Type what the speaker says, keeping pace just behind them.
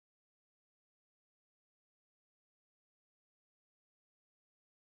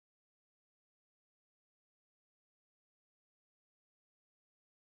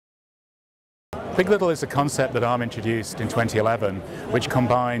big.LITTLE is a concept that ARM introduced in 2011, which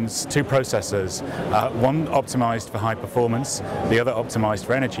combines two processors, one optimized for high performance, the other optimized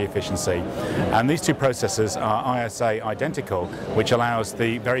for energy efficiency. And these two processors are ISA identical, which allows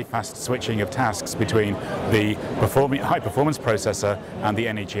the very fast switching of tasks between the high performance processor and the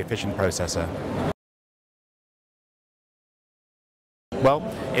energy efficient processor. Well,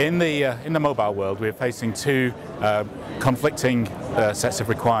 in the mobile world, we're facing two conflicting sets of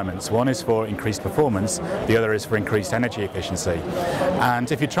requirements. One is for increased performance, the other is for increased energy efficiency.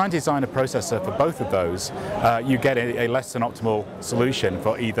 And if you try and design a processor for both of those, you get a less than optimal solution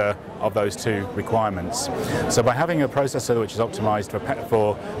for either of those two requirements. So by having a processor which is optimized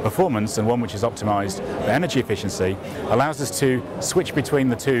for performance and one which is optimized for energy efficiency, allows us to switch between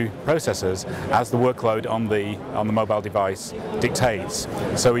the two processors as the workload on the mobile device dictates.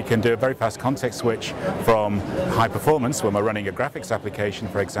 So we can do a very fast context switch from high performance, when we're running a graphics application,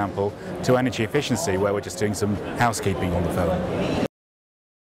 for example, to energy efficiency, where we're just doing some housekeeping on the phone.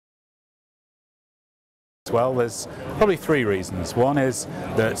 Well, there's probably three reasons. One is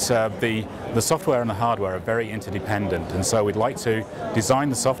that the software and the hardware are very interdependent, and so we'd like to design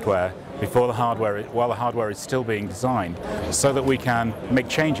the software before the hardware, while the hardware is still being designed, so that we can make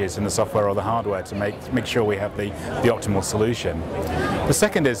changes in the software or the hardware to make sure we have the optimal solution. The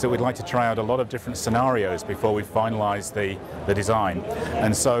second is that we'd like to try out a lot of different scenarios before we finalize the design.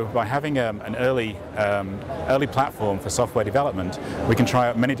 And so by having an early platform for software development, we can try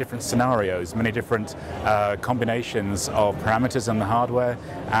out many different scenarios, many different combinations of parameters in the hardware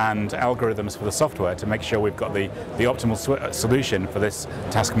and algorithms for the software to make sure we've got the optimal solution for this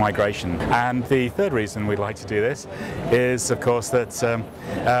task migration. And the third reason we'd like to do this is, of course, that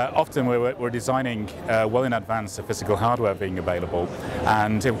often we're designing well in advance of physical hardware being available.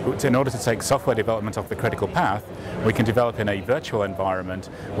 And in order to take software development off the critical path, we can develop in a virtual environment,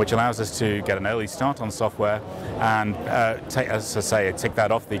 which allows us to get an early start on software and, as I say, take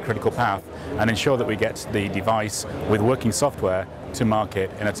that off the critical path and ensure that we get the device with working software to market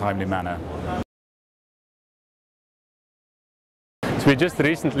in a timely manner. So we just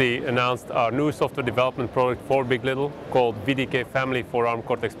recently announced our new software development product for big.LITTLE called VDK Family for ARM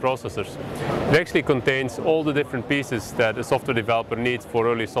Cortex Processors. It actually contains all the different pieces that a software developer needs for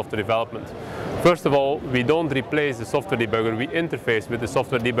early software development. First of all, we don't replace the software debugger, we interface with the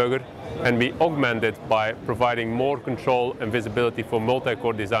software debugger and we augment it by providing more control and visibility for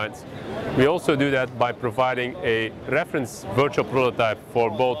multi-core designs. We also do that by providing a reference virtual prototype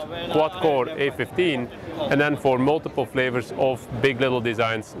for both quad-core A15 and then for multiple flavors of big.LITTLE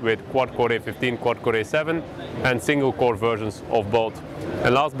designs with quad-core A15, quad-core A7 and single-core versions of both.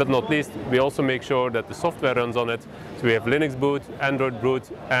 And last but not least, we also make sure that the software runs on it. So we have Linux boot, Android boot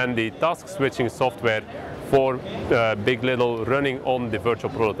and the task switching software for big.LITTLE running on the virtual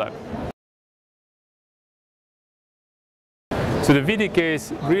prototype. So the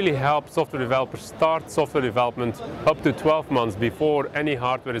VDKs really help software developers start software development up to 12 months before any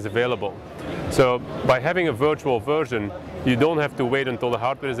hardware is available. So by having a virtual version, you don't have to wait until the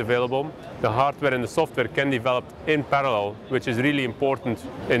hardware is available. The hardware and the software can develop in parallel, which is really important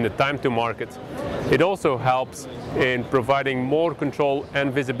in the time to market. It also helps in providing more control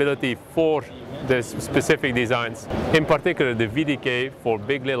and visibility for the specific designs. In particular, the VDK for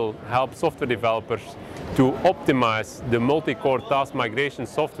big.LITTLE helps software developers to optimize the multi-core task migration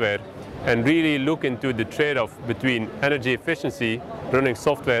software and really look into the trade-off between energy efficiency, running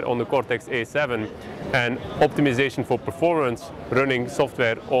software on the Cortex A7, and optimization for performance, running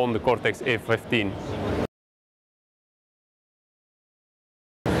software on the Cortex A15.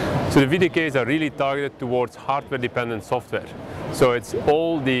 So the VDKs are really targeted towards hardware-dependent software. So it's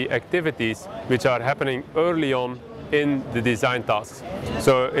all the activities which are happening early on in the design tasks.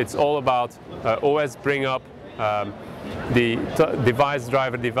 So it's all about OS bring up, the device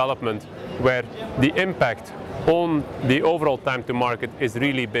driver development, where the impact on the overall time to market is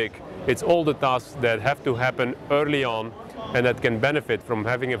really big. It's all the tasks that have to happen early on and that can benefit from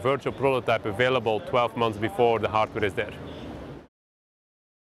having a virtual prototype available 12 months before the hardware is there.